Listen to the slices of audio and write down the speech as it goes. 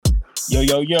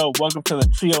Yo, welcome to the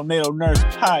Trio NATO Nurse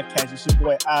Podcast. It's your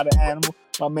boy Outta Animal,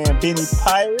 my man Benny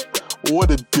Pirate. What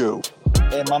it do?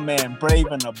 And my man Brave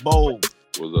and the Bold.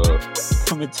 What's up?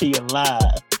 Coming to you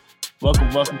live.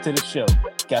 Welcome to the show.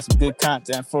 Got some good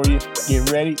content for you.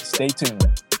 Get ready, stay tuned.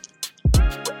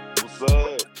 What's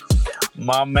up?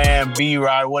 My man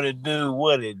B-Rod, what it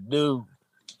do?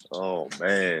 Oh,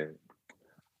 man.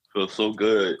 Feels so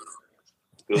good.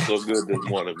 Feels so good this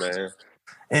morning, man.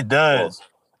 It does. Well,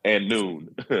 and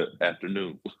noon.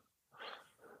 Afternoon.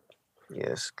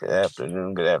 Yes, good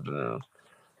afternoon.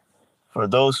 For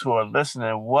those who are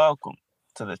listening, welcome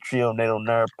to the Trio NATO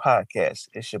Nerd Podcast.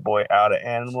 It's your boy Outta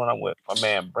Animal, and I'm with my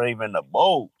man Brave and the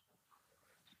Bold.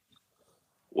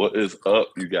 What is up,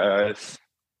 you guys?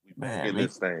 Man, in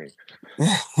this thing.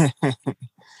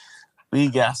 We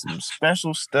got some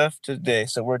special stuff today.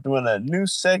 So we're doing a new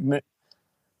segment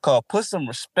called Put Some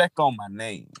Respect on My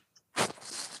Name.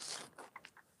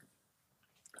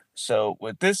 So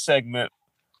with this segment,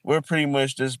 we're pretty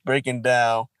much just breaking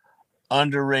down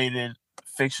underrated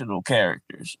fictional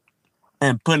characters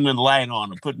and putting the light on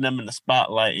them, putting them in the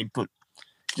spotlight, and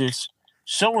just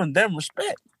showing them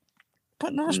respect,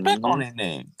 putting the respect on their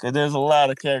name. Because there's a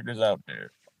lot of characters out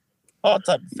there, all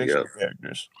type of fictional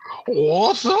characters.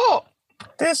 What's up?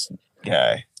 This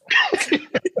guy.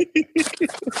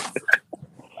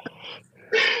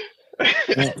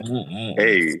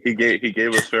 Hey, he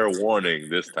gave us fair warning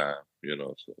this time,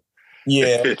 So.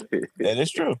 Yeah, that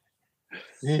is true.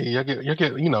 Yeah, you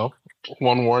get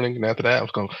one warning, and after that,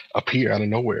 it's gonna appear out of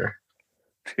nowhere.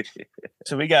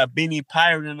 So we got Beanie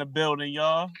Pirate in the building,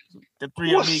 y'all. The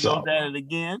three amigos at it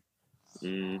again.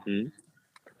 Mm-hmm.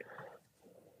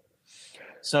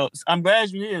 So I'm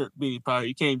glad you're here, Beanie Pirate.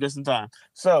 You came just in time.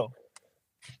 So,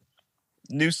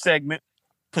 new segment,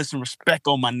 put some respect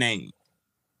on my name.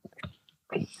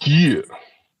 Yeah.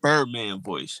 Birdman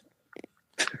voice.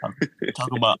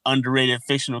 Talking about underrated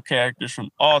fictional characters from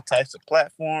all types of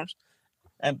platforms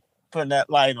and putting that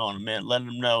light on them, man. Letting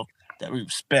them know that we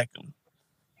respect them.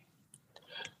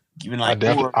 Giving I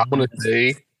want to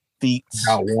say feats.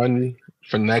 Got one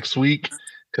for next week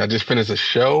because I just finished a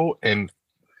show and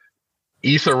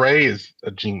Issa Rae is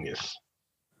a genius.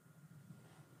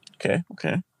 Okay.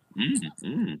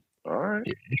 All right.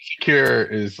 Insecure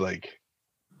is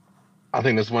I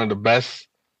think it's one of the best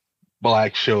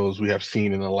Black shows we have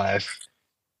seen in the last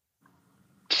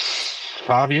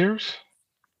 5 years.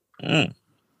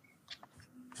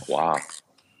 Wow.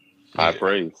 High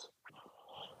praise.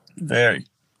 Very.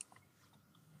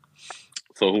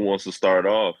 So who wants to start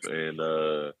off?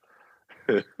 And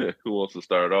who wants to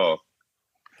start off?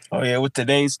 Oh, yeah. With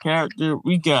today's character,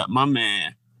 we got my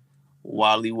man,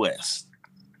 Wally West.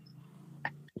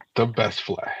 The best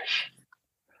Flash.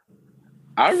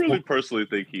 I really personally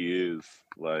think he is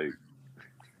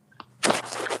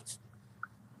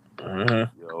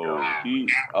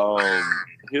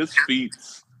his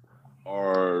feats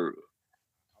are, I'm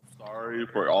sorry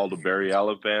for all the Barry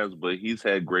Allen fans, but he's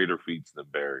had greater feats than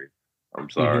Barry. I'm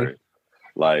sorry.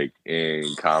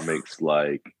 In comics,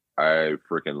 I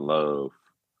freaking love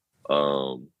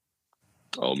oh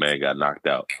man, got knocked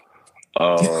out.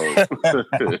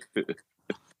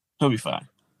 He'll be fine.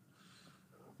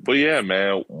 But yeah,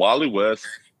 man, Wally West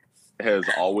has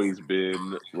always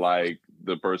been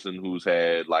the person who's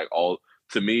had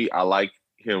to me, I like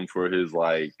him for his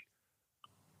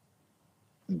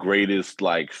greatest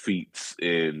feats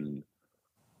in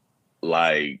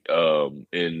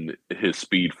in his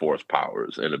Speed Force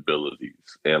powers and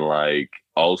abilities. And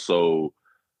also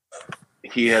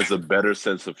he has a better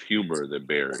sense of humor than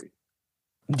Barry.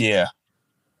 Yeah.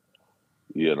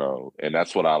 And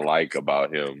that's what I like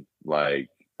about him.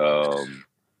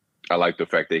 I like the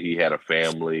fact that he had a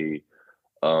family,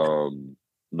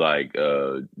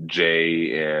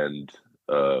 Jay and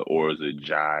or is it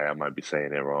Jai? I might be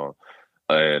saying it wrong.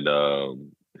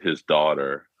 And his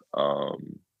daughter, her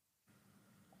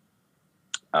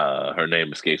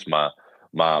name escapes my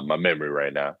memory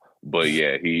right now. But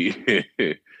yeah, he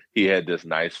he had this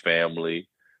nice family.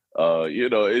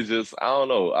 It's just I don't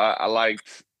know. I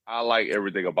like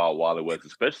everything about Wally West,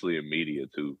 especially in media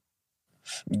too.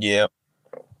 Yep.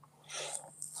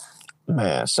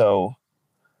 Man, so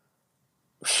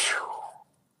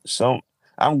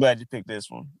I'm glad you picked this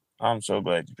one. I'm so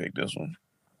glad you picked this one.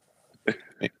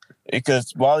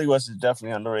 Because Wally West is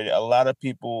definitely underrated. A lot of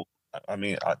people,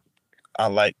 I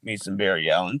like me some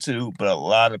Barry Allen too, but a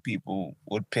lot of people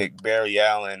would pick Barry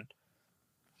Allen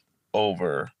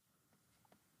over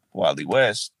Wally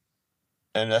West.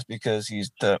 And that's because he's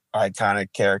the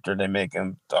iconic character. They make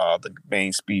him the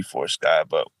main Speed Force guy.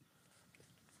 But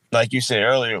like you said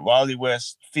earlier, Wally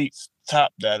West feats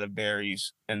top that of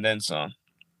Barry's and then some.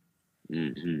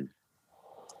 Mm-hmm.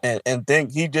 And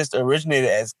think he just originated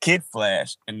as Kid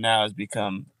Flash and now has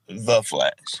become the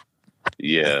Flash.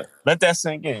 Yeah. Let that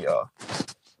sink in, y'all.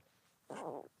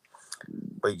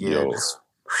 But yeah,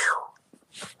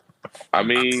 I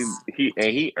mean,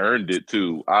 he earned it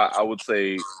too. I would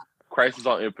say Crisis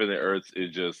on Infinite Earths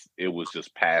was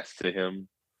just passed to him.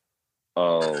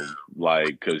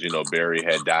 Like, because Barry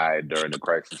had died during the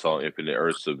Crisis on Infinite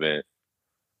Earths event,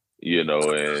 and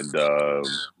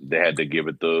they had to give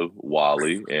it to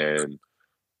Wally. And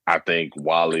I think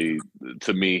Wally,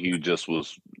 to me, he just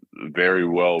was very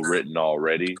well written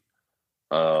already.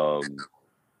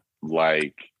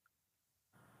 Like,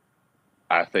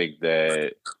 I think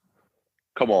that,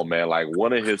 come on, man, like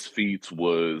one of his feats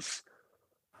was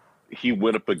he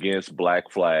went up against Black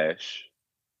Flash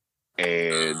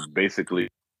and basically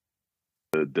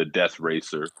the Death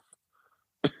Racer.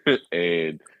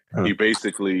 And he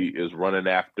basically is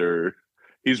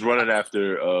he's running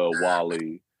after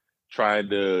Wally, trying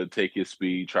to take his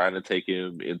speed, trying to take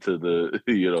him into the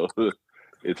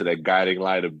into that guiding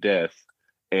light of death.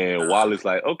 And Wally's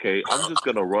like, okay, I'm just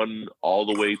gonna run all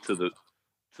the way to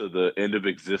the end of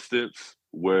existence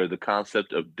where the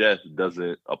concept of death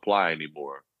doesn't apply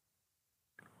anymore,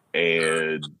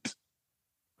 and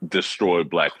destroy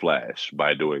Black Flash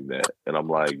by doing that. And I'm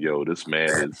like, yo, this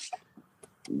man is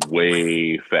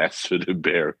way faster than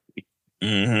Barry.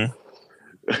 Mm-hmm.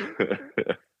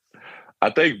 I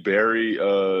think Barry,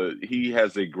 he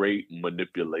has a great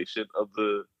manipulation of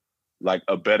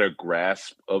a better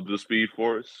grasp of the Speed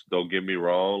Force. Don't get me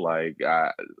wrong. Like,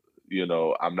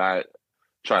 I'm not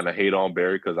trying to hate on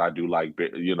Barry because I do like,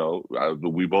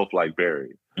 we both like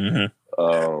Barry.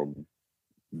 Mm-hmm.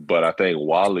 But I think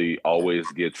Wally always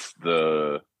gets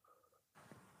the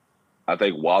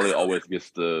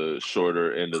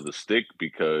shorter end of the stick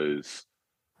because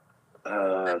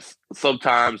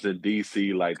sometimes in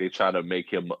DC, like they try to make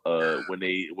him when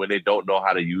they don't know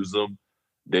how to use him,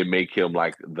 they make him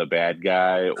like the bad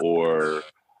guy. Or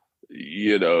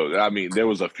I mean, there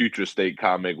was a Future State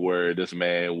comic where this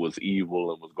man was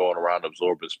evil and was going around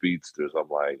absorbing speedsters. I'm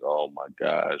like, oh my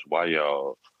gosh, why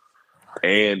y'all?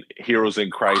 And Heroes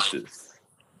in Crisis.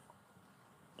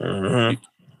 Mm-hmm.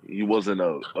 He wasn't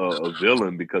a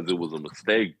villain because it was a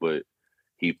mistake, but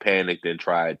he panicked and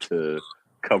tried to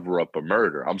cover up a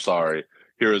murder. I'm sorry,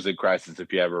 Heroes in Crisis.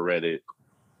 If you haven't read it,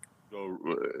 go.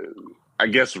 I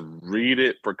guess read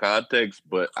it for context,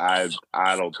 but I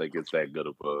don't think it's that good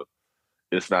of a.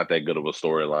 It's not that good of a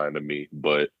storyline to me.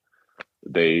 But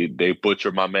they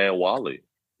butcher my man Wally.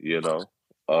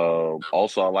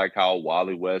 Also, I like how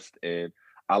Wally West and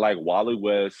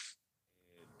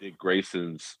Dick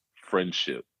Grayson's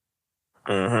friendship.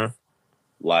 Mm-hmm.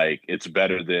 Like, it's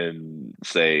better than,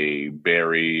 say,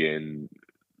 Barry and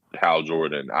Hal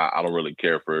Jordan. I don't really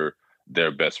care for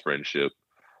their best friendship,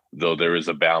 though there is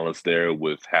a balance there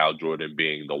with Hal Jordan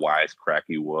being the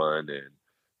wisecracky one and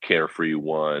carefree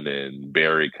one, and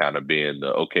Barry kind of being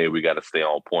the, okay, we got to stay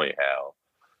on point, Hal.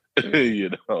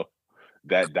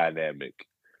 That dynamic,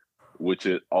 which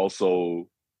it also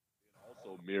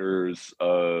mirrors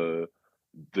the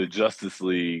Justice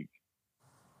League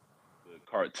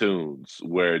cartoons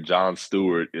where Jon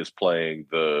Stewart is playing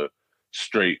the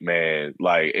straight man.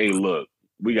 Like, hey, look,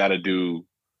 we got to do.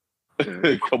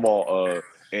 Come on,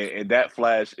 and that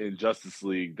Flash in Justice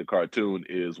League, the cartoon,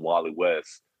 is Wally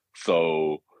West.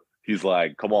 So he's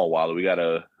like, come on, Wally, we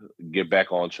gotta get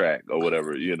back on track or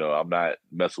whatever. I'm not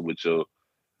messing with you.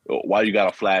 Why you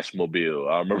got a Flash mobile?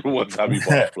 I remember one time he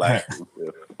bought a Flash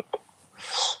mobile.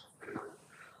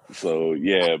 So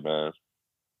yeah, man.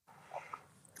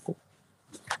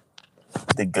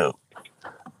 The GOAT.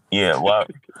 Yeah, well,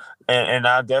 and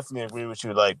I definitely agree with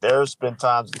you. Like, there's been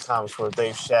times in comics where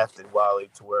they've shafted Wally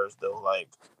to where as though like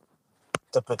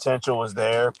the potential was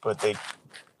there, but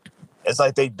it's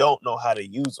like they don't know how to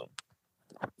use them.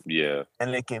 Yeah,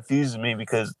 and it confuses me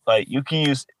because like you can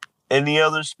use any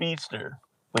other speedster,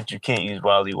 but you can't use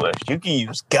Wally West. You can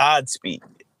use Godspeed.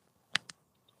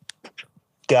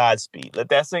 Godspeed. Let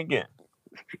that sink in.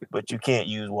 But you can't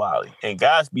use Wally. And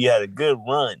Godspeed had a good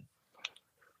run.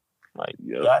 Like,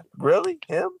 yep. God, really?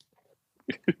 Him?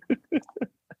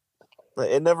 Like,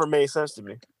 it never made sense to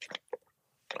me.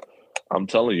 I'm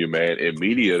telling you, man, in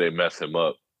media they mess him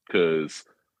up because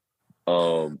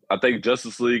I think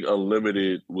Justice League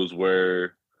Unlimited was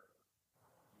where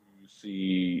you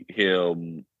see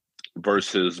him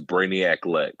versus Brainiac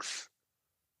Lex,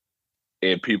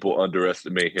 and people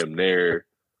underestimate him there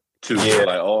too. Yeah. They're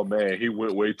like, oh man, he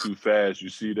went way too fast. You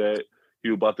see that? He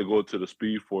was about to go to the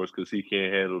Speed Force because he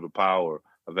can't handle the power.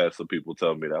 I've had some people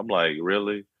tell me that. I'm like,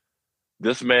 really?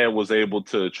 this man was able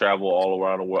to travel all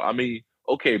around the world. I mean,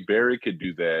 okay, Barry could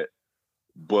do that,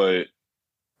 but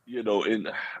and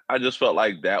I just felt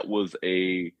like that was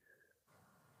like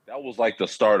the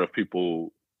start of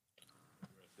people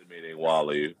underestimating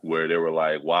Wally, where they were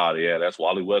like, "Wow, yeah, that's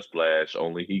Wally West Flash.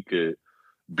 Only he could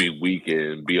be weak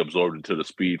and be absorbed into the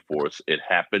Speed Force." It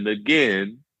happened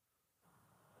again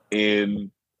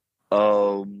in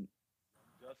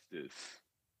Justice.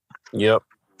 Yep.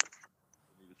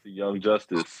 You need to see Young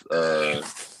Justice,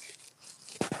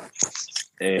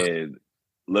 and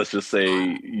let's just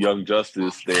say Young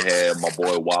Justice. They had my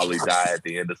boy Wally die at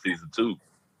the end of season 2.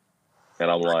 And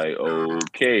I'm like,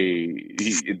 okay.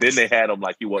 Then they had him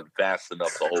like he wasn't fast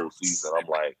enough the whole season. I'm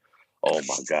like, oh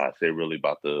my gosh, they're really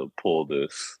about to pull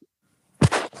this.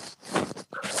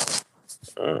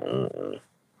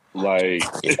 Like,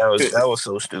 yeah, that was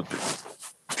so stupid.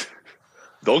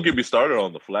 Don't get me started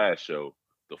on the Flash show.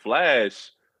 The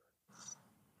Flash,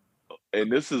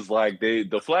 and this is like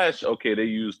the Flash. Okay, they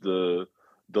used the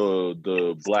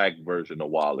black version of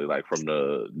Wally, like from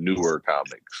the newer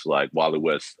comics, like Wally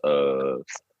West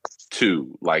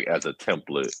 2, like as a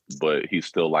template, but he's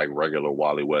still like regular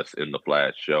Wally West in the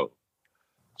Flash show.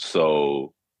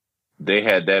 So they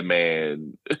had that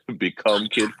man become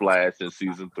Kid Flash in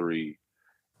season 3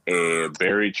 and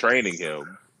Barry training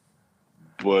him.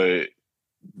 But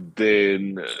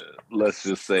then let's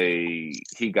just say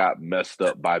he got messed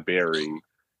up by Barry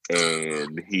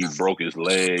and he broke his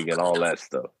leg and all that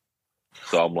stuff.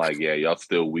 So I'm like, yeah, y'all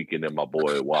still weakening my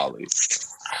boy Wally.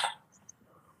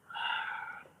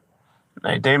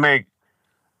 Like they make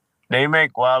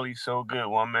Wally so good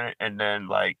one minute and then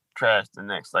like trash the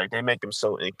next. Like they make him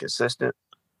so inconsistent.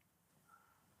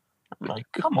 I'm like,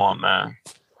 come on, man.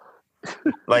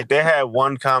 Like they had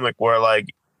one comic where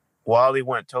like Wally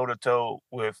went toe to toe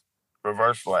with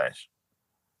Reverse Flash.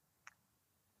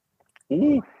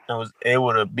 Ooh. It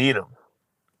would have beat him.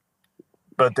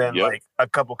 But then Yep. like a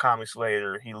couple comics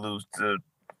later, he loses to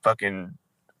fucking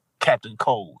Captain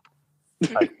Cold.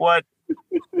 Like what?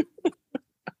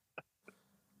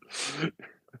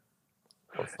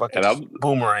 Or fucking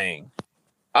Boomerang.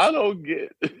 I don't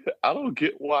get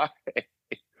why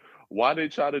they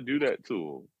try to do that to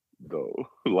him though.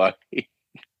 Like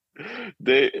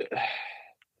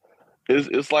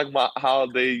it's like how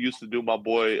they used to do my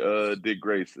boy Dick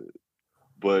Grayson.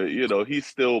 But he's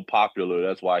still popular.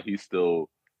 That's why he still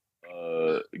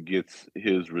gets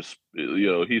his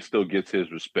he still gets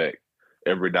his respect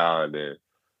every now and then.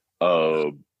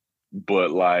 But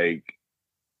like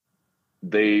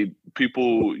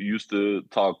people used to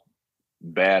talk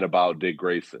bad about Dick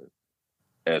Grayson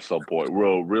at some point.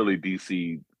 Well, really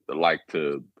DC like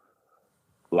to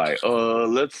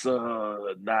let's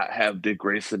not have Dick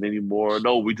Grayson anymore.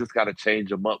 No, we just gotta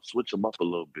change him up, switch him up a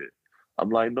little bit. I'm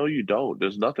like, no, you don't.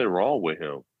 There's nothing wrong with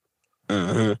him.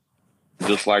 Mm-hmm.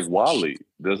 Just like Wally.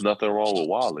 There's nothing wrong with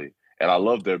Wally. And I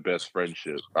love their best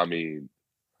friendship. I mean,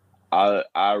 I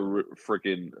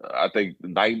think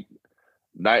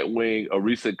Nightwing, a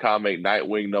recent comic,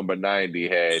 Nightwing number 90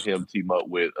 had him team up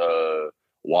with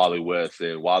Wally West,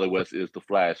 and Wally West is the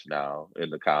Flash now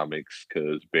in the comics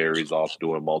because Barry's off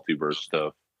doing multiverse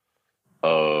stuff.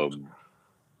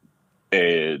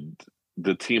 And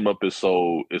the team up is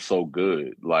so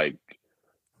good. Like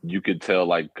you could tell,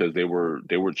 like because they were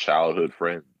childhood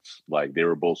friends. Like they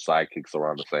were both sidekicks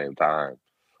around the same time.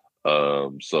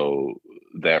 So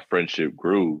that friendship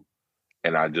grew,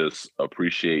 and I just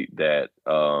appreciate that.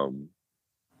 I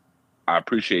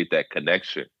appreciate that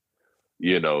connection.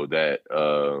 That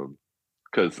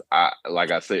because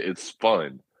like I said, it's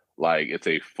fun. Like it's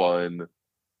a fun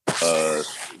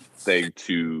thing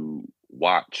to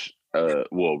watch,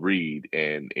 read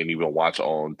and even watch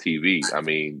on TV. I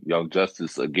mean, Young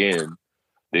Justice again,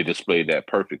 they displayed that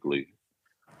perfectly.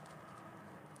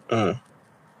 But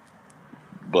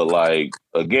like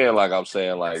again, like I'm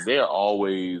saying, like they're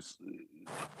always.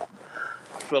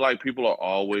 I feel like people are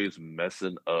always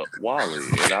messing up Wally,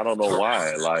 and I don't know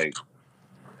why. Like,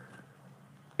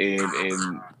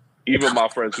 and even my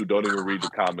friends who don't even read the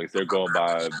comics, they're going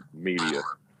by media.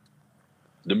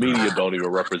 The media don't even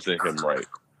represent him right.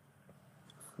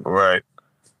 Right.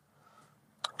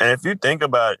 And if you think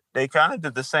about it, they kind of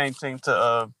did the same thing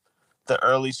to the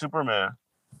early Superman.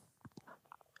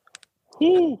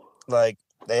 Like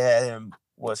they had him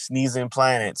sneezing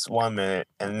planets one minute,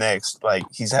 and next, like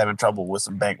he's having trouble with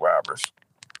some bank robbers.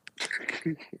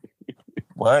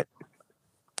 What?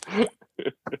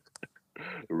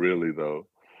 Really though,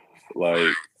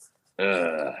 like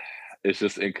it's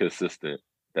just inconsistent.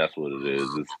 That's what it is.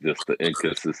 It's just the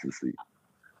inconsistency.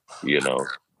 He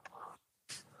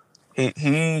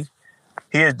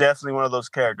He is definitely one of those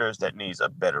characters that needs a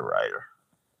better writer.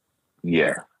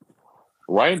 Yeah.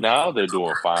 Right now, they're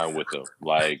doing fine with him.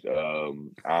 Like,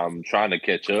 I'm trying to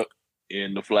catch up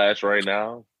in the Flash right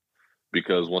now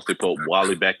because once they put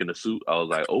Wally back in the suit, I was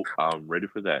like, oh, I'm ready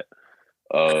for that.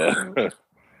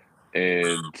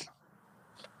 And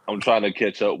I'm trying to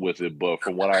catch up with it, but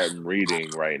from what I'm reading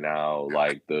right now,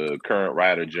 like the current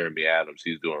writer Jeremy Adams,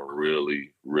 he's doing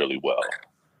really, really well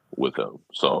with him.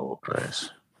 So Nice.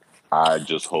 I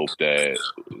just hope that,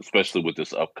 especially with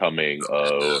this upcoming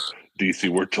DC,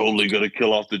 we're totally gonna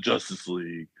kill off the Justice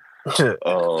League. I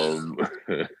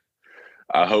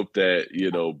hope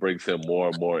that brings him more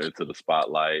and more into the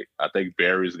spotlight. I think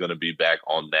Barry's gonna be back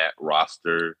on that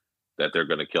roster that they're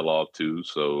gonna kill off too.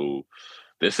 So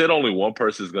they said only one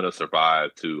person is gonna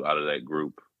survive too out of that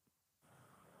group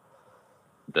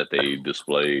that they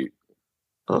displayed.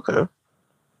 Okay.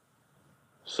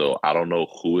 So I don't know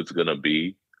who it's gonna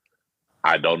be.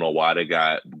 I don't know why they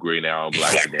got Green Arrow and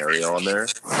Black Canary on there.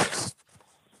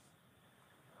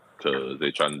 Because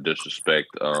they're trying to disrespect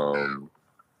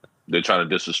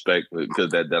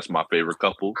because that's my favorite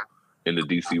couple in the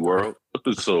DC world.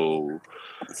 So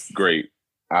great.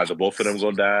 Either both of them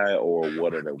gonna die or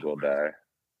one of them gonna die.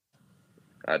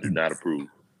 I do not approve.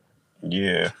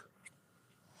 Yeah.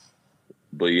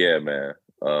 But yeah, man.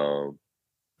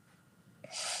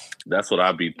 That's what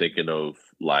I'd be thinking of.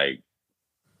 Like,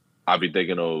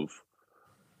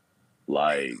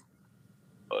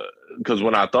 because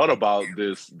when I thought about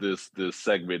this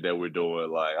segment that we're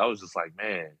doing, like, I was just like,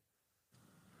 man,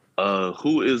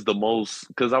 who is the most?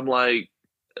 Because I'm like,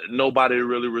 nobody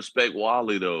really respect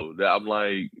Wally though. That I'm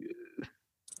like,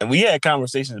 and we had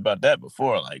conversations about that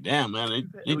before. Like, damn,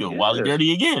 man, they doing Wally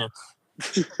dirty again.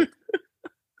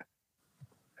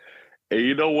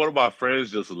 And one of my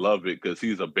friends just love it because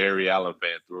he's a Barry Allen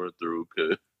fan through and through.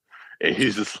 And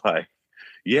he's just like,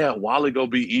 yeah, Wally gonna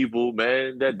be evil,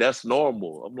 man. That's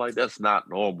normal. I'm like, that's not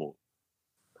normal.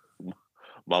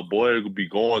 My boy will be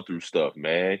going through stuff,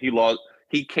 man. He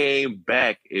came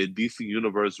back in DC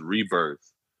Universe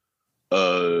Rebirth.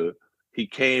 He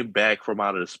came back from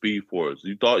out of the Speed Force.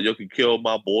 You thought you could kill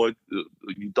my boy?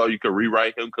 You thought you could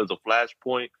rewrite him because of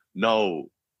Flashpoint? No.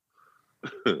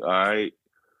 All right.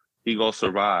 He gonna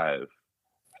survive.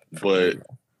 But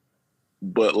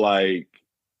like,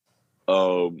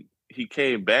 he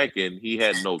came back and he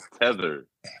had no tether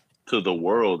to the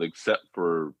world except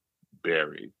for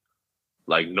Barry.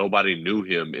 Like, nobody knew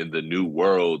him in the new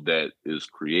world that is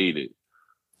created,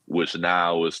 which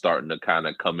now is starting to kind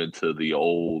of come into the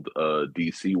old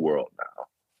DC world now.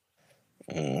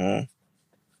 Mm-hmm.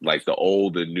 Like, the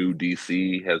old and new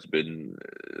DC has been,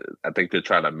 I think they're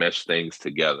trying to mesh things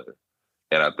together.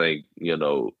 And I think,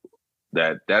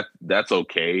 that's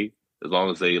okay as long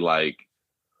as they, like,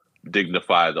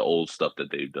 dignify the old stuff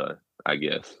that they've done, I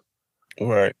guess.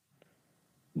 Right.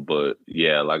 But,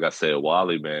 yeah, like I said,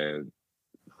 Wally, man,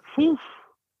 whew.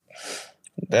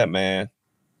 That man.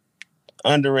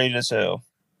 Underrated as hell.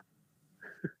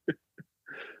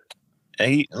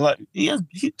 And he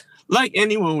like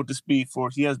anyone with the Speed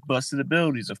Force, he has busted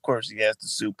abilities. Of course, he has the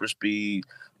super speed,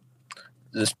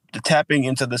 the tapping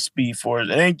into the Speed Force.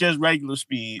 It ain't just regular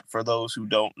speed for those who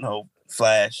don't know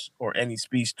Flash or any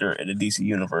speedster in the DC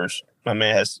universe. My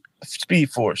man has Speed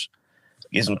Force.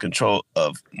 Gives him control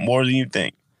of more than you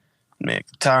think. Man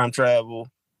can time travel,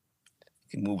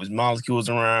 can move his molecules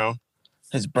around.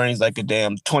 His brain's like a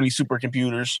damn 20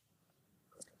 supercomputers.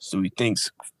 So he thinks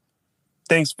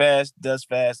fast, does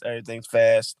fast, everything's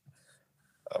fast.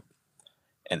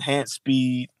 Enhanced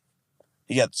speed.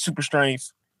 He got super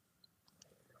strength.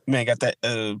 Man got that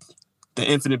the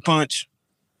infinite punch.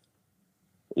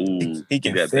 Ooh, he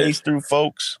can phase through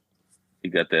folks. He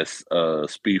got that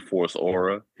Speed Force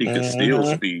aura. He can steal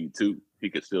speed too. He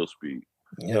can steal speed.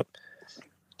 Yep.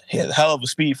 He has a hell of a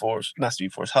Speed Force. Not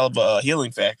Speed Force. Hell of a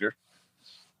healing factor.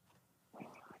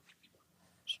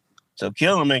 So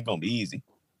killing him ain't gonna be easy.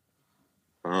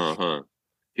 Uh-huh.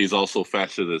 He's also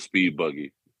faster than Speed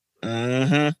Buggy.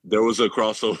 Mm-hmm. There was a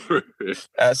crossover.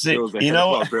 That's it. There was a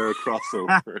Hanna-Barbera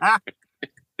crossover.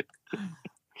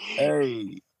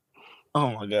 Hey.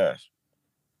 Oh my gosh.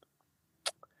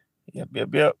 Yep.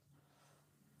 Yeah,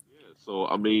 so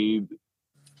I mean,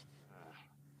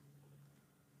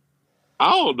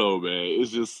 I don't know, man.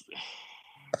 It's just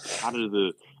I'm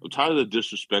tired of the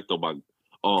disrespect on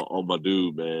my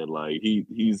dude, man. Like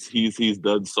he's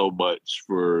done so much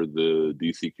for the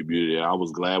DC community. I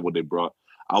was glad when they brought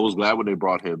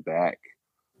him back.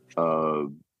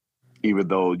 Even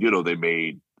though they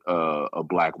made a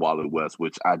Black Wally West,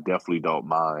 which I definitely don't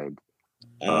mind.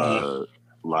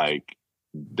 Like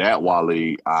that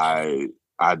Wally, I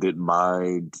I didn't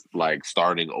mind like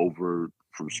starting over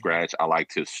from scratch. I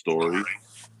liked his story.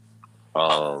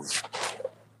 But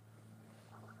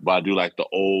I do like the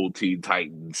old Teen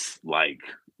Titans, like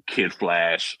Kid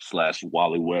Flash /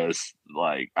 Wally West.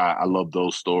 Like I love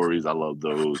those stories. I love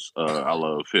those. I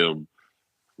love him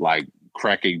like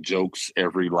cracking jokes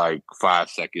every like 5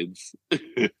 seconds.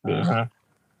 Uh-huh.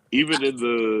 Even in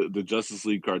the Justice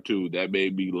League cartoon, that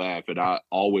made me laugh, and I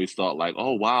always thought like,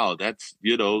 oh wow, that's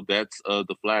that's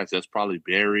the Flash. That's probably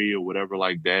Barry or whatever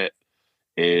like that.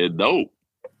 And no,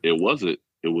 it wasn't.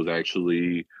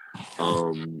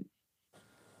 Um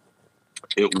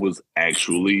it was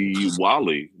actually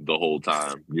Wally the whole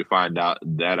time. You find out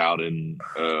that out in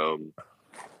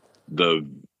the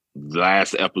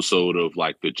last episode of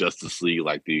like the Justice League,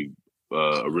 like the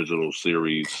original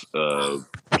series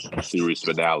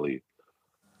finale,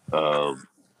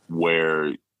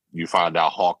 where you find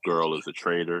out Hawk Girl is a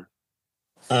traitor.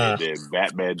 And then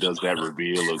Batman does that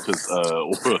reveal because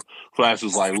Flash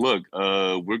is like, "Look,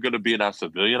 we're gonna be in our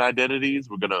civilian identities.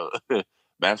 We're gonna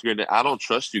masquerade. I don't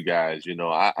trust you guys.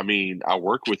 I mean, I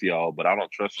work with y'all, but I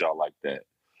don't trust y'all like that."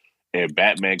 And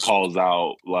Batman calls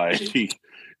out like,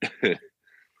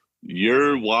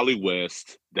 "You're Wally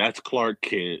West. That's Clark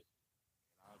Kent.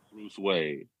 I'm Bruce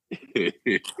Wayne."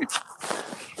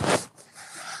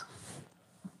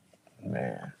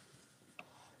 Man,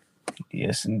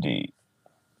 yes, indeed.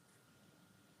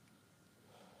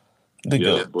 The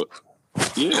Yeah, goat. but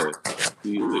yeah,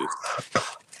 he is.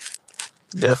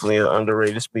 Definitely an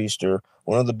underrated speedster.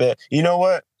 One of the best. You know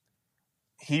what?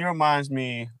 He reminds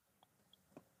me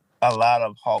a lot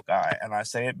of Hawkeye, and I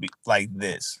say it like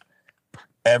this: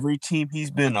 every team he's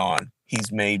been on,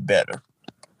 he's made better.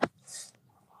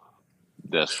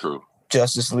 That's true.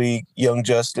 Justice League, Young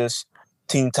Justice,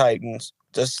 Teen Titans,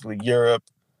 Justice League Europe.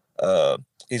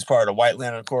 He's part of the White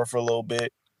Lantern Corps for a little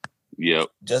bit. Yep.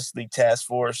 Justice League Task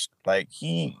Force. Like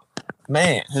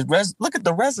look at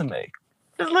the resume.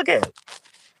 Just look at it.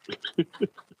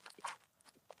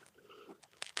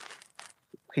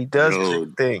 He does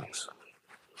big things.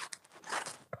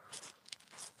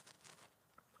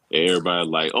 Everybody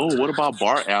like, oh, what about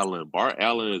Bart Allen? Bart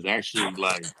Allen is actually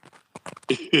like,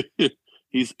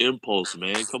 he's Impulse,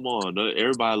 man. Come on,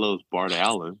 everybody loves Bart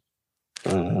Allen.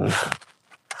 Mm-hmm.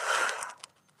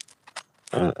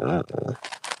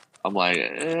 I'm like,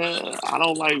 I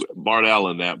don't like Bart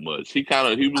Allen that much. He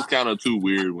was kind of too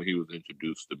weird when he was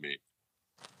introduced to me.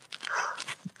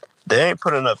 They ain't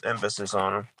put enough emphasis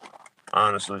on him,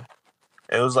 honestly.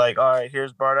 It was like, all right,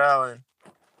 here's Bart Allen.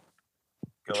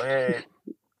 Go ahead.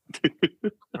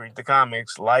 Read the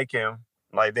comics, like him.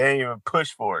 Like, they ain't even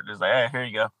push for it. Just like, hey, here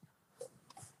you go.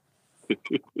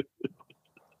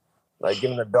 Like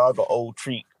giving a dog an old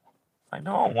treat. Like,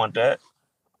 no, I don't want that.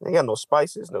 They got no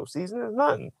spices, no seasonings,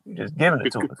 nothing. You just giving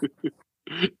it to us.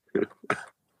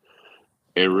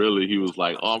 And really, he was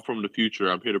like, oh, I'm from the future.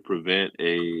 I'm here to prevent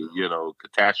a,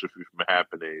 catastrophe from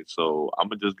happening. So I'm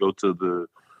going to just go to the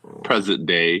present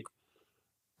day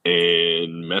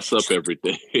and mess up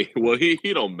everything. Well, he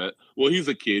don't mess. Well, he's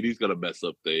a kid. He's gonna mess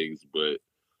up things, but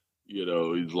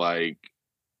he's like,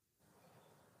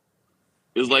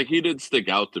 it's like he didn't stick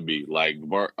out to me. Like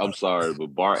Bart, I'm sorry,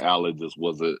 but Bart Allen just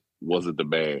wasn't the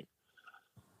man.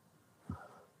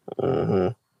 Mm-hmm.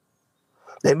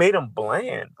 They made him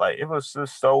bland. Like it was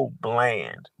just so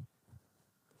bland.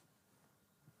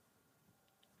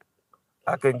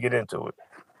 I couldn't get into it.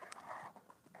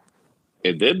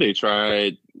 And then they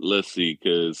tried. Let's see,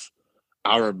 because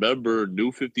I remember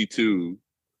New 52.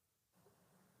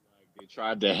 They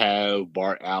tried to have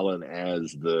Bart Allen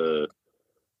as the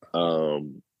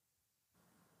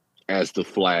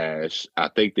Flash. I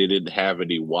think they didn't have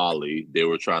any Wally. They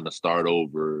were trying to start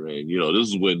over, and this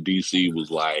is when DC was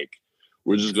like,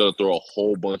 we're just gonna throw a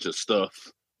whole bunch of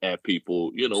stuff at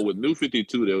people. With New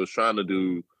 52, they was trying to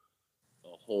do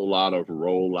a whole lot of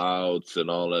rollouts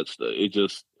and all that stuff.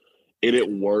 It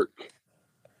didn't work to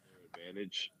their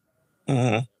advantage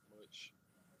Mm-hmm. much.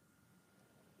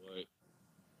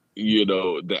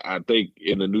 But I think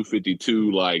in the New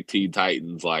 52, like Teen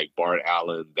Titans, like Bart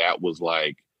Allen, that was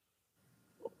like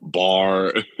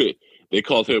Bar. They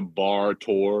called him Bar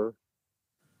Tor.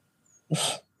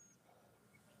 Like,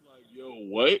 yo,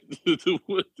 what?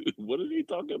 What are they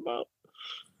talking about?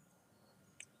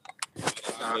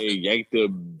 They yanked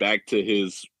him back to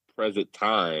his present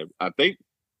time. I think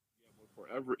when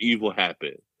Forever Evil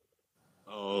happened,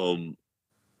 Teen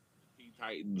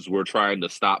Titans were trying to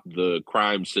stop the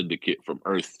crime syndicate from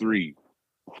Earth 3.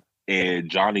 And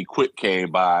Johnny Quick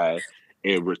came by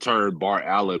and returned Bart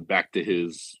Allen back to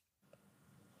his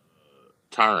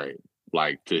time,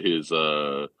 like to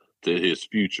his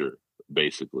future.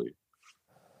 basically.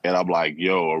 And I'm like,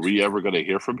 yo, are we ever going to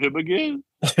hear from him again?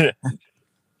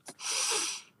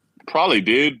 Probably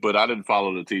did, but I didn't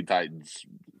follow the Teen Titans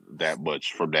that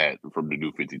much from the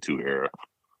New 52 era.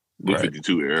 New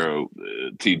 52 era,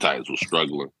 Teen Titans was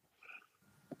struggling.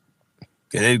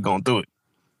 Yeah, they're going through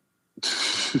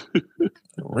it.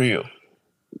 Real.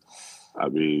 I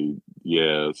mean,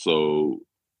 yeah, so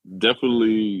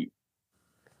definitely,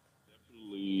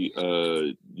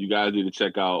 you guys need to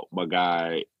check out my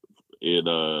guy in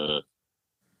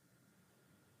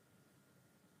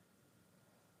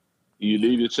you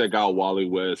need to check out Wally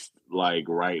West like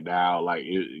right now. Like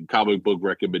comic book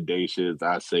recommendations,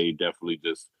 I say definitely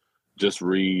just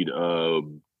read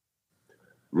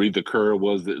the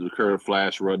current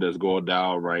Flash run that's going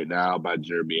down right now by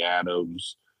Jeremy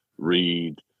Adams.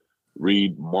 Read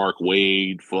Mark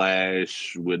Waid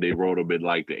Flash when they wrote him in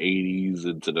like the 80s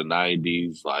into the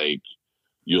 90s. Like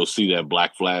you'll see that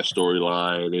Black Flash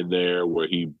storyline in there where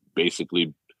he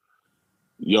basically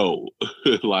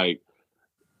like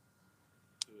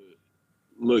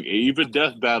look, even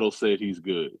Death Battle said he's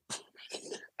good.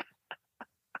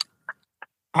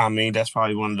 I mean, that's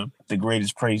probably one of the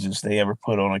greatest praises they ever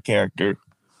put on a character.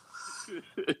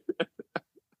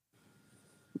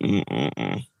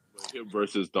 Him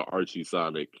versus the Archie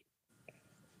Sonic.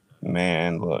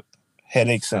 Man, look.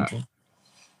 Headache Central.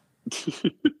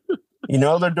 You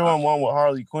know they're doing one with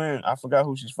Harley Quinn. I forgot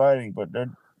who she's fighting, but they're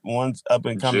one's up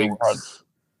and coming with Harley.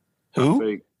 Who? I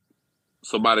think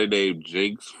somebody named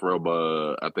Jinx from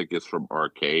I think it's from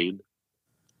Arcade.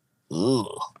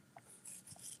 Ugh.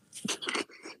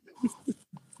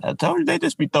 I told you they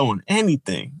just be throwing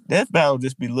anything. Death Battle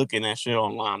just be looking at shit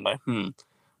online like,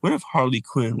 what if Harley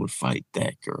Quinn would fight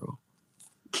that girl?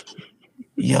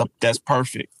 Yup, that's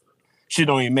perfect. Shit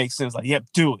don't even make sense. Like, yep,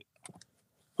 do it.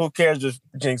 Who cares? Just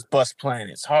Jinx bust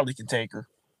planets. Harley can take her.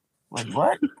 Like,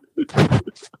 what?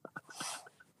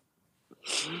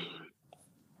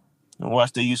 And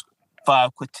watch they use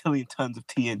 5 quintillion tons of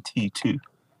TNT too.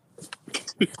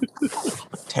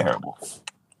 Terrible.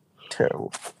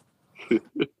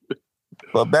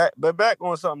 But back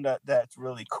on something that's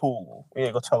really cool. We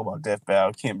ain't gonna talk about Death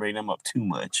Battle. Can't bring them up too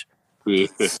much.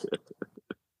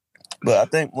 But I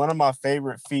think one of my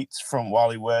favorite feats from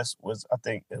Wally West was, I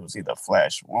think it was either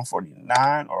Flash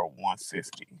 149 or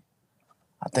 150.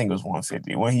 I think it was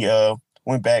 150 when he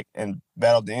went back and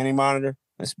battled the Anti-Monitor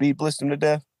and speed blitzed him to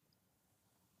death.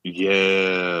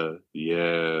 Yeah.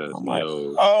 I'm like,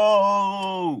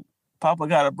 oh, Papa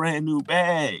got a brand new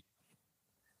bag.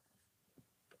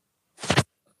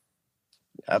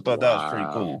 I thought that was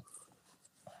pretty cool.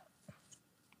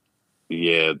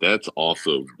 Yeah, that's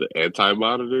awesome. The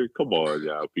Anti-Monitor, come on,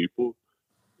 y'all, people.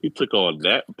 He took on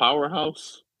that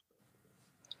powerhouse.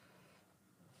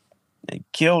 They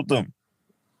killed them.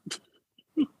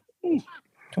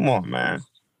 Come on, man.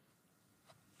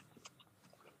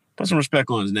 Put some respect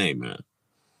on his name, man.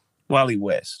 Wally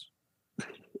West.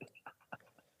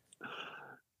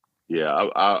 Yeah,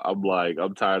 I'm like,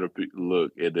 I'm tired of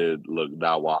look, and then look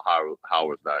now while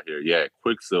Howard's not here. Yeah,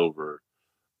 Quicksilver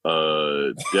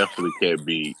definitely can't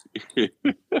beat.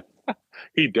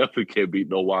 He definitely can't beat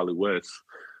no Wally West.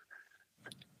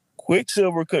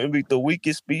 Quicksilver couldn't beat the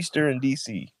weakest speedster in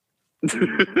DC.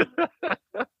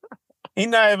 He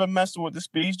not even messing with the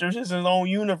speedsters. It's his own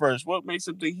universe. What makes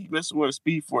him think he messing with a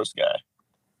Speed Force guy?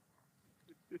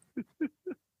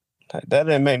 That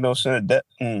didn't make no sense.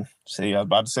 See, I was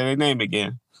about to say their name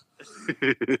again.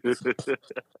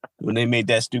 When they made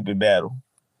that stupid battle.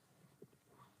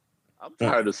 I'm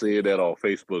tired of seeing that on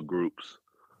Facebook groups.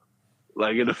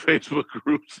 Like in the Facebook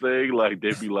groups thing, like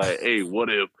they'd be like, hey, what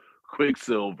if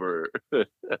Quicksilver?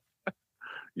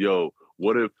 Yo,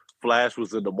 what if Flash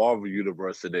was in the Marvel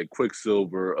universe and then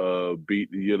Quicksilver beat,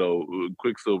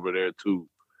 Quicksilver there too.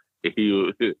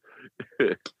 And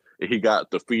he got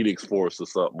the Phoenix Force or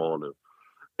something on him.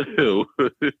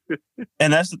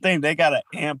 And that's the thing, they gotta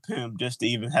amp him just to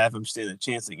even have him stand a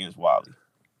chance against Wally.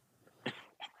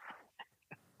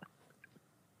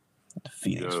 The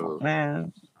Phoenix Force,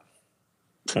 man.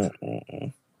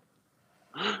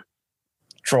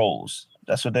 Trolls.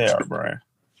 That's what they are, Brian.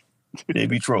 They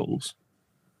be trolls.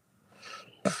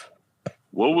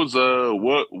 What was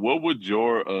what would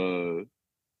your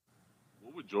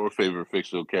favorite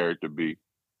fictional character be?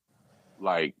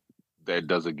 Like that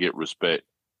doesn't get respect.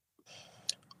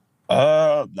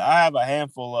 I have a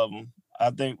handful of them. I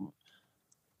think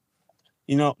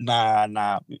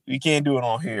nah. We can't do it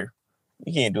on here.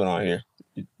 We can't do it on here.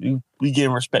 We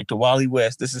give respect to Wally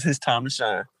West. This is his time to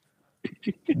shine.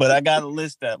 But I got a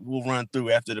list that we'll run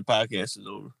through after the podcast is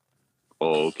over.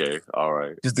 Oh, okay. All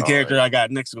right. Because the character I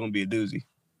got next is going to be a doozy.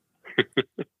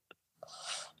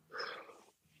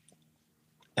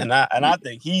 And I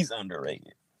think he's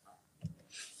underrated.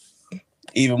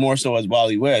 Even more so as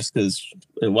Wally West, because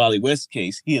in Wally West's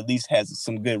case, he at least has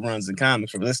some good runs in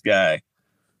comics. From this guy,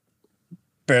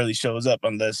 barely shows up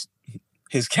unless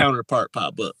his counterpart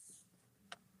pop up.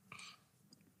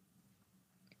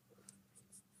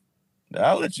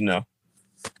 I'll let you know.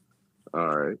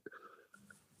 All right.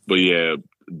 But yeah,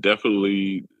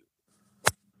 definitely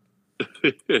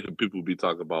people be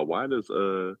talking about why does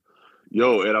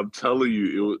yo, and I'm telling you,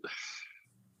 it was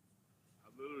I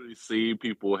literally see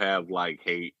people have like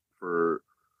hate for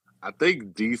I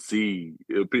think DC.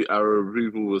 I remember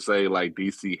people would say like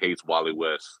DC hates Wally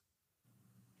West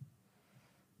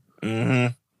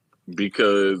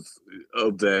because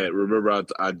of that. Remember,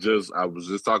 I was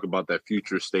just talking about that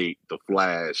Future State, the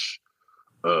Flash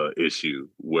issue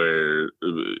where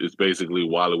it's basically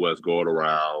Wally West going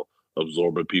around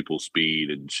absorbing people's speed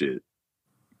and shit.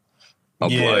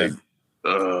 I'm like,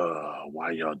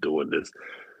 why y'all doing this?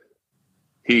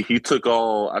 He took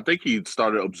all. I think he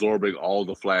started absorbing all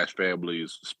the Flash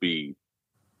family's speed,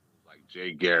 like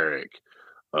Jay Garrick.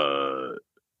 I'm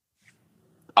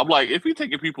like, if you're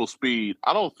taking people's speed,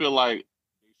 I don't feel like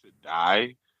they should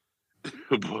die.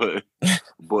 but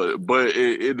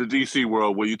in the DC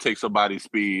world, when you take somebody's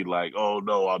speed, like, oh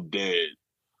no, I'm dead.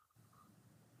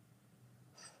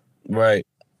 Right.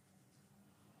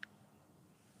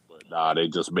 But nah, they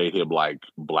just made him like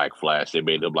Black Flash. They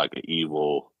made him like an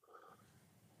evil,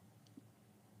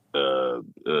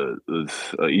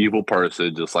 evil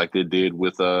person, just like they did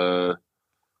with him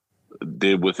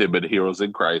in Heroes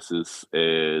in Crisis.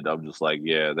 And I'm just like,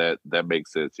 yeah, that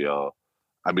makes sense, y'all.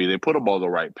 I mean, they put him on the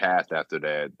right path after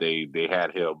that. They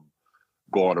had him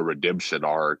go on a redemption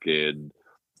arc and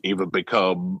even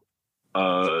become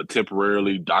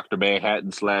temporarily Dr.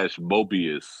 Manhattan /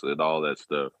 Mobius and all that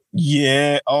stuff.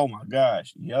 Yeah. Oh my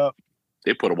gosh. Yep.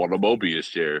 They put him on the Mobius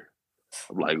chair.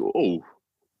 I'm like, oh.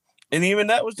 And even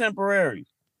that was temporary.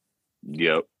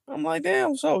 Yep. I'm like,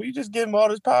 damn, so you just give him all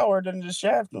this power, then just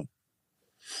shaft him.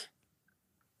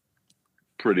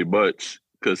 Pretty much.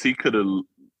 Because he could have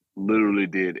literally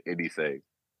did anything.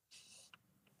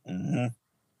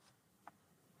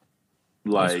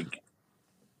 Like,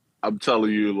 I'm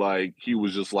telling you, like, he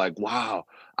was just like, wow,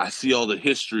 I see all the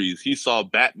histories. He saw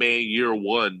Batman Year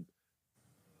One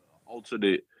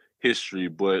alternate history,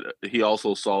 but he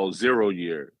also saw 0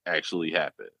 Year actually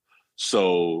happen.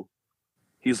 So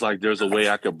he's like, there's a way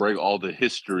I could bring all the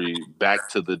history back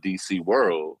to the DC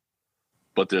world,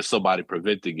 but there's somebody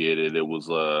preventing it. And it was,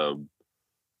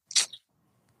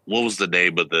 what was the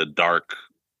name of the dark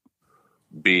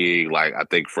being? Like, I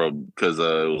think because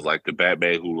it was like the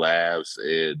Batman Who Laughs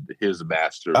and his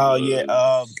master. Oh, yeah.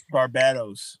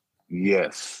 Barbados.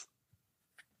 Yes.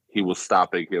 He was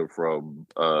stopping him from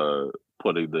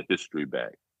putting the history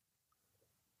back.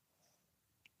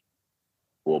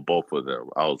 Well, both of them.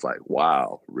 I was like,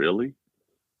 wow, really?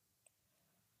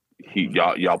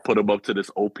 Y'all put him up to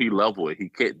this OP level and he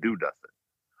can't do nothing.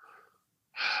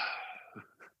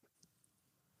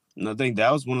 And I think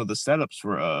that was one of the setups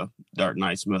for Dark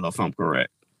Knight's Metal, if I'm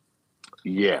correct.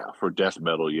 Yeah, for Death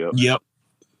Metal, yep. Yep.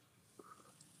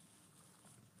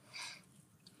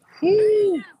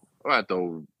 I'm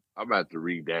gonna have to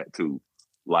read that too.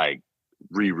 Like,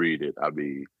 reread it. I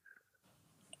mean,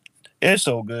 it's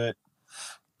so good.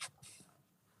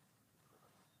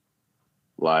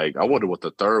 Like, I wonder what the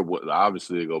third one.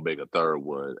 Obviously, they're gonna make a third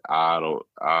one. I don't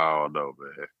know,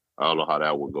 man. I don't know how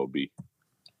that one gonna be.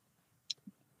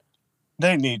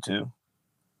 They need to,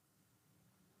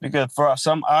 because for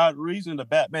some odd reason, the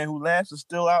Batman Who Laughs is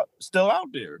still out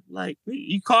there. Like,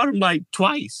 you caught him like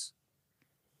twice,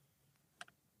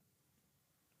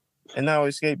 and now he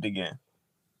escaped again.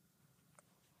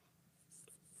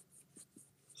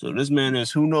 So this man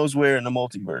is who knows where in the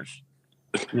multiverse.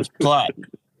 Just plotting.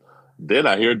 Then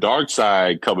I hear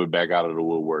Darkseid coming back out of the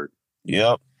woodwork.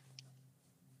 Yep.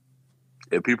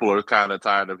 And people are kind of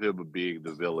tired of him being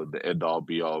the villain, the end-all,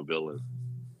 be-all villain.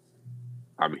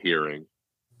 I'm hearing.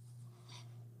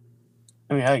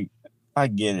 I mean, I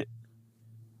get it.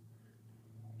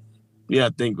 Yeah,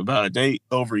 think about it. They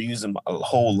overuse him a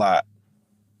whole lot.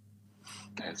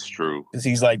 That's true. Because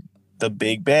he's like the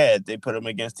big bad. They put him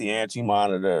against the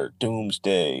Anti-Monitor,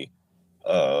 Doomsday,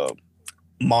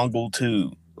 Mongol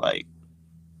 2. Like,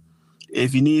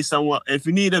 if you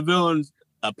need a villain,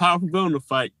 a powerful villain to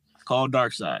fight, call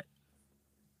Darkseid.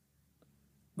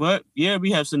 But yeah,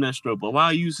 we have Sinestro, but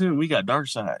why use him? We got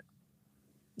Darkseid.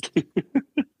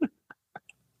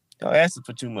 Y'all asking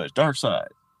for too much. Darkseid.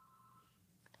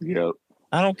 Yep.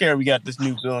 I don't care. We got this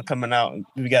new villain coming out, and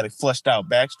we got a fleshed out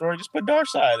backstory. Just put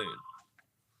Darkseid in.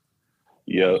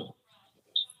 Yeah.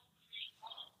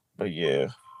 But yeah,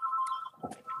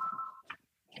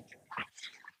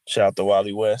 shout out to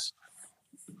Wally West.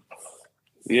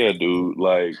 Yeah, dude.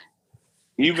 Like,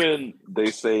 even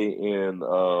they say in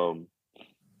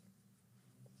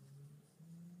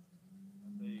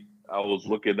I was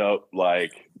looking up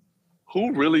like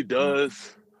who really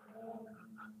does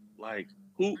like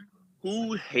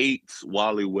who hates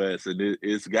Wally West, and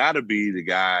it's got to be the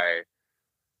guy.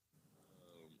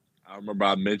 I remember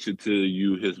I mentioned to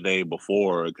you his name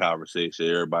before in conversation.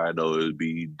 Everybody knows it would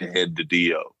be Dan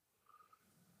DiDio.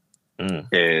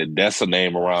 And that's a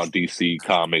name around DC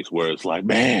Comics where it's like,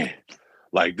 man,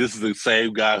 like this is the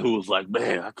same guy who was like,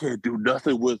 man, I can't do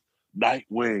nothing with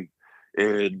Nightwing,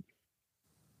 and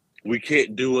we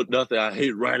can't do it. Nothing. I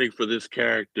hate writing for this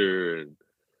character, and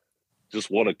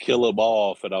just want to kill him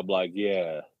off. And I'm like,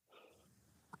 yeah,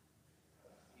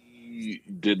 he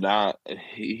did not.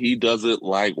 He doesn't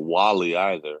like Wally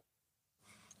either.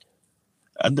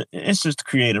 It's just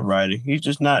creative writing. He's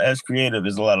just not as creative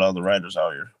as a lot of other writers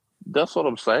out here. That's what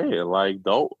I'm saying. Like,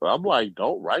 don't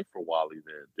write for Wally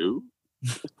then, dude.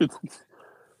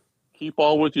 Keep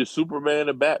on with your Superman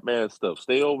and Batman stuff.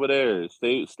 Stay over there.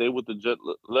 Stay with the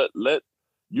let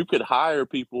you could hire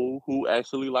people who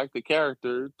actually like the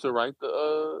character to write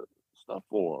the stuff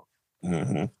for them.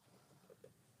 Mm-hmm.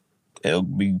 It'll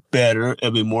be better.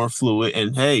 It'll be more fluid.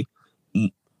 And hey,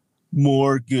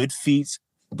 more good feats,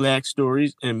 black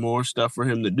stories, and more stuff for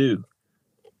him to do.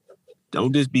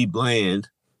 Don't just be bland.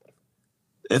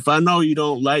 If I know you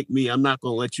don't like me, I'm not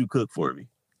going to let you cook for me.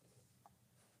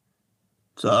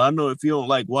 So I know if you don't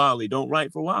like Wally, don't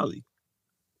write for Wally.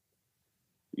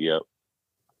 Yep.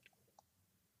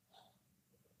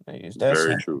 That's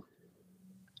very true.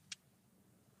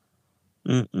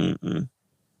 Mm-mm-mm.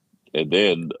 And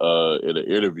then in an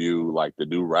interview, like the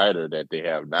new writer that they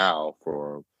have now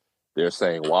for him, they're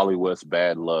saying Wally West's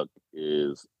bad luck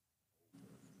is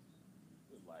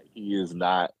like he is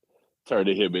not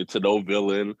turning him into no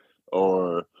villain,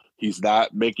 or he's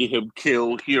not making him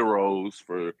kill heroes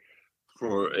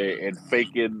and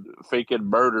faking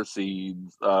murder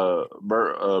scenes,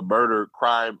 murder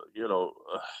crime. You know,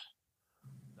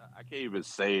 I can't even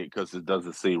say it because it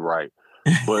doesn't seem right.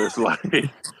 But it's like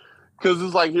because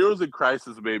it's like Heroes in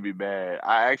Crisis made me mad.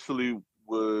 I actually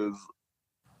was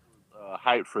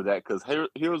hyped for that because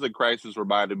Heroes in Crisis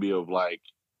reminded me of like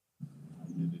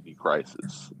Identity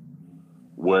Crisis,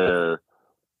 where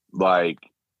like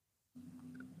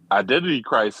Identity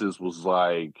Crisis was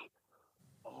like,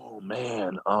 oh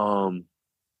man,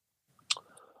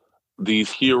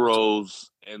 these heroes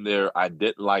and their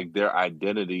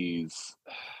identities,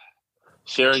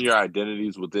 sharing your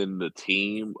identities within the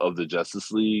team of the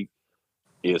Justice League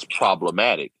is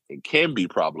problematic and can be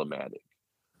problematic.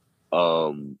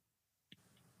 And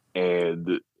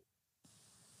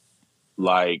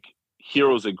like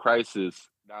Heroes in Crisis,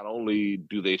 not only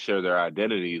do they share their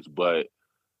identities, but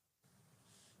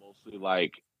mostly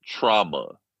like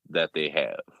trauma that they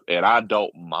have. And I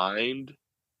don't mind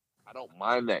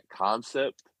that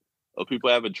concept of people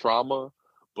having trauma,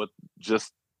 but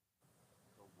just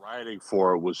the writing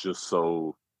for it was just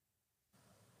so.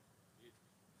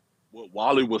 What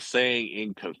Wally was saying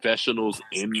in confessionals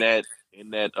in that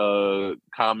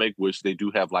comic, which they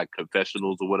do have like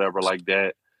confessionals or whatever like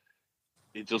that,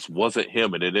 it just wasn't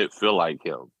him, and it didn't feel like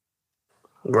him.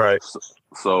 Right.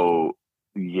 So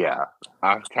yeah,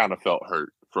 I kind of felt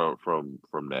hurt from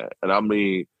that, and I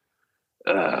mean.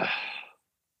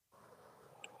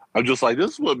 I'm just like,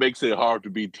 this is what makes it hard to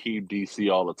be Team DC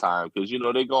all the time, because you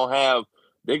know they're gonna have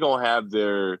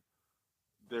their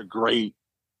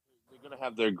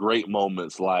great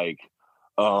moments like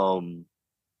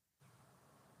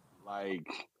like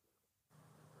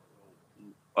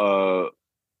uh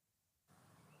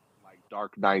like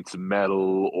Dark Knight's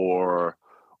Metal, or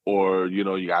you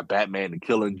know, you got Batman the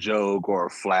Killing Joke or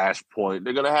Flashpoint.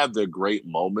 They're gonna have their great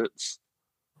moments,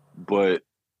 but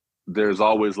there's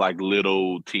always like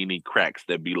little teeny cracks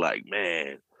that be like,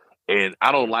 man, and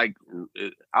I don't like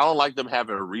them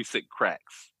having recent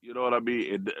cracks. You know what I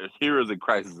mean? And Heroes in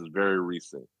Crisis is very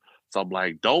recent, so I'm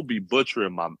like, don't be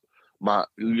butchering my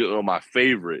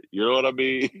favorite. You know what I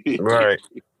mean? Right.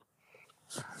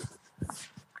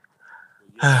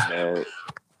 Yeah, man.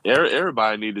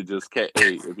 Everybody need to just hey,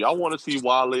 if y'all want to see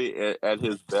Wally at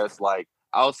his best, like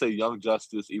I'll say Young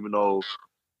Justice, even though,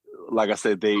 like I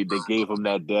said, they gave him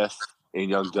that death in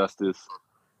Young Justice.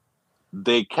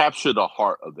 They capture the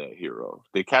heart of that hero.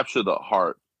 They capture the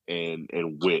heart and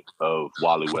wit of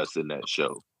Wally West in that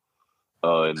show,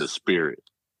 in the spirit.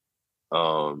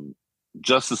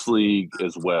 Justice League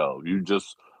as well. You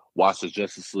just watch the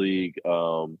Justice League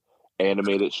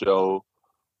animated show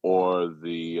or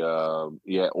the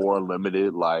or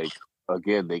Unlimited. Like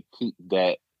again, they keep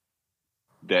that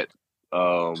that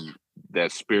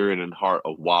spirit and heart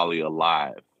of Wally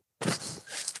alive.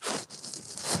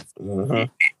 Mm-hmm.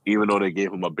 Even though they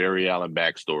gave him a Barry Allen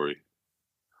backstory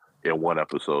in one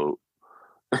episode.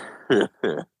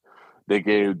 They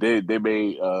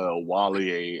made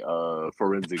Wally a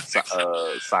forensic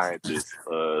scientist,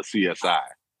 CSI.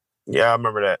 Yeah, I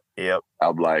remember that. Yep.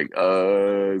 I'm like,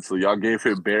 so y'all gave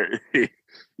him Barry,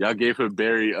 y'all gave him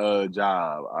Barry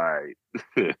job. All right.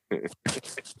 Yeah.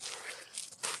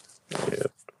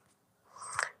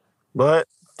 But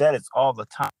that is all the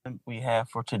time we have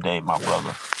for today, my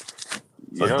brother.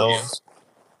 For those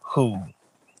who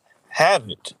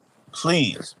haven't,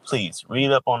 please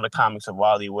read up on the comics of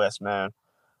Wally West, man.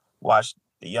 Watch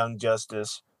the Young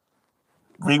Justice.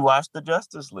 Rewatch the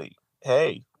Justice League.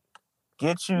 Hey,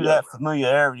 get you that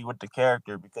familiarity with the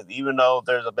character, because even though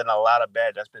there's been a lot of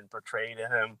bad that's been portrayed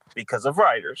in him because of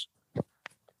writers,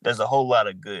 there's a whole lot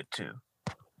of good too.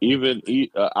 Even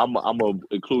I'm gonna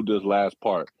include this last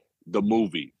part. The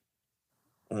movie,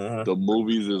 the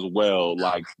movies as well.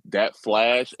 Like that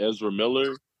Flash, Ezra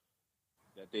Miller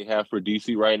that they have for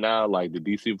DC right now, like the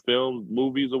DC film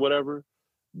movies or whatever.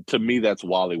 To me, that's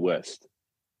Wally West.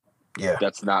 Yeah,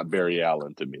 that's not Barry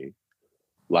Allen to me.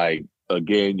 Like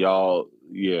again, y'all,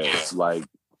 like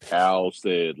Al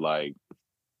said, like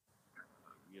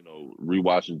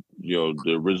rewatching,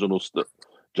 the original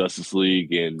Justice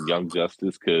League and Young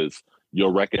Justice, because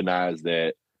you'll recognize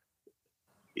that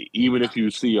even if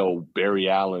you see a Barry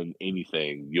Allen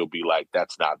anything, you'll be like,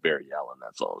 that's not Barry Allen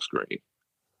that's on screen.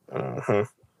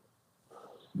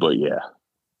 But yeah.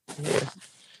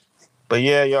 But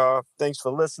yeah, y'all, thanks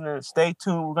for listening. Stay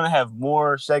tuned. We're going to have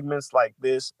more segments like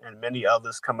this and many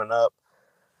others coming up.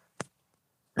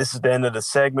 This is the end of the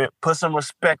segment. Put some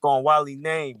respect on Wally's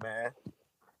name, man.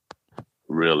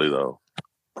 Really, though.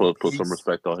 Put some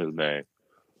respect on his name.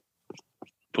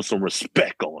 Put some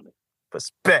respect on it.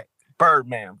 Respect.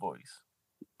 Birdman voice.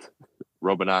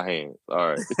 Rubbing our hands.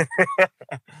 All right.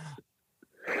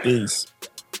 Peace.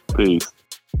 Peace.